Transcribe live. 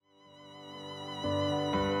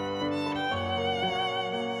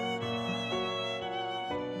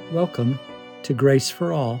Welcome to Grace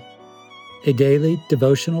for All, a daily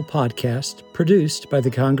devotional podcast produced by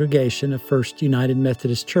the congregation of First United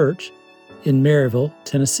Methodist Church in Maryville,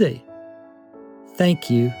 Tennessee. Thank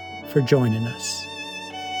you for joining us.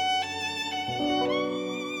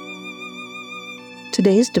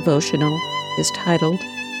 Today's devotional is titled,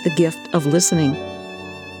 The Gift of Listening.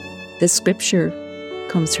 This scripture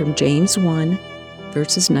comes from James 1,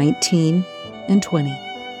 verses 19 and 20,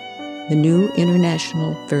 the New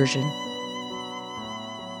International Version.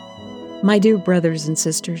 My dear brothers and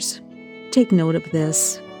sisters, take note of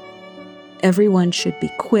this. Everyone should be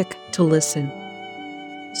quick to listen,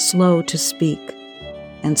 slow to speak,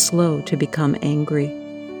 and slow to become angry.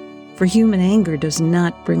 For human anger does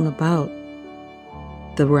not bring about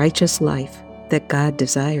the righteous life that God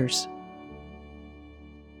desires.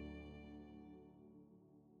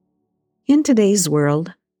 In today's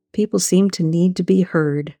world, people seem to need to be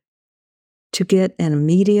heard, to get an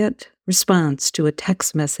immediate response to a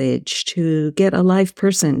text message, to get a live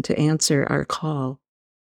person to answer our call,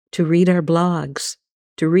 to read our blogs,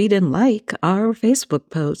 to read and like our Facebook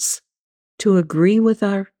posts, to agree with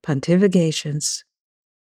our pontifications.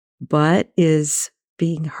 But is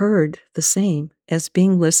being heard the same as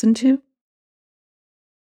being listened to?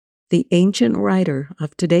 The ancient writer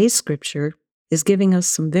of today's scripture is giving us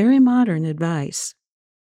some very modern advice.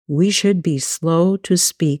 We should be slow to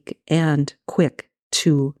speak and quick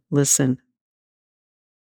to listen.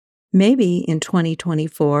 Maybe in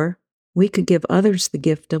 2024, we could give others the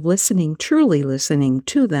gift of listening, truly listening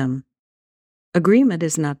to them. Agreement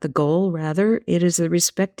is not the goal, rather, it is the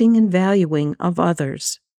respecting and valuing of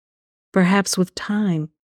others. Perhaps with time,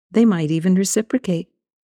 they might even reciprocate.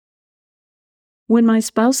 When my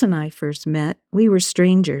spouse and I first met, we were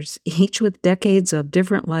strangers, each with decades of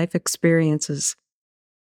different life experiences.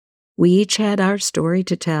 We each had our story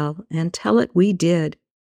to tell, and tell it we did.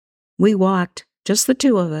 We walked, just the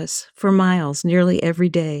two of us, for miles nearly every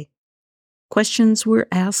day. Questions were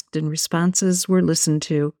asked and responses were listened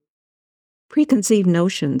to. Preconceived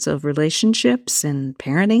notions of relationships and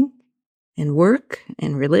parenting and work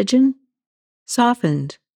and religion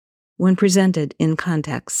softened when presented in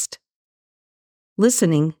context.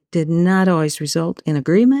 Listening did not always result in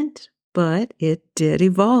agreement, but it did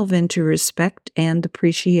evolve into respect and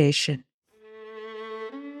appreciation.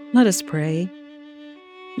 Let us pray.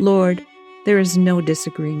 Lord, there is no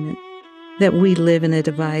disagreement that we live in a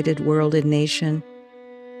divided world and nation,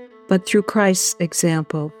 but through Christ's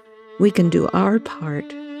example, we can do our part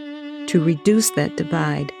to reduce that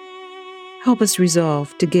divide. Help us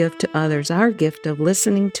resolve to give to others our gift of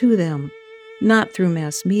listening to them, not through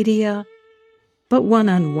mass media, but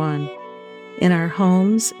one-on-one, in our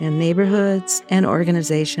homes and neighborhoods and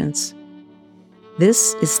organizations.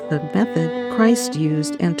 This is the method Christ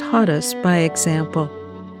used and taught us by example.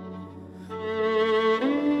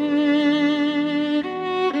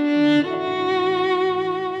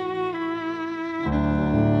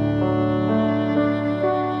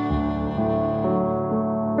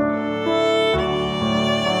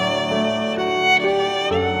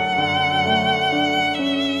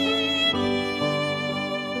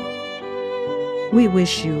 We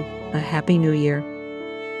wish you a Happy New Year,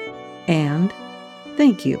 and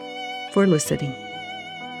thank you for listening.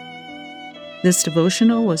 This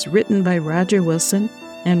devotional was written by Roger Wilson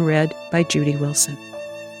and read by Judy Wilson.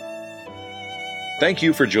 Thank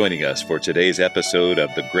you for joining us for today's episode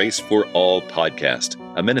of the Grace for All podcast,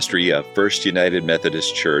 a ministry of First United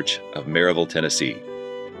Methodist Church of Maryville, Tennessee.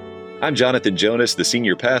 I'm Jonathan Jonas, the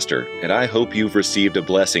senior pastor, and I hope you've received a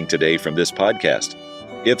blessing today from this podcast.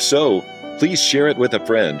 If so, please share it with a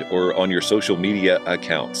friend or on your social media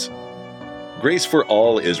accounts. Grace for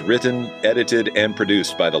All is written, edited, and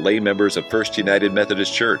produced by the lay members of First United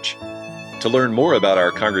Methodist Church. To learn more about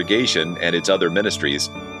our congregation and its other ministries,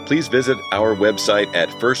 please visit our website at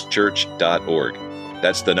firstchurch.org.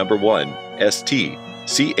 That's the number 1,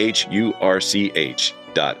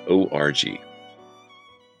 stchurch.org.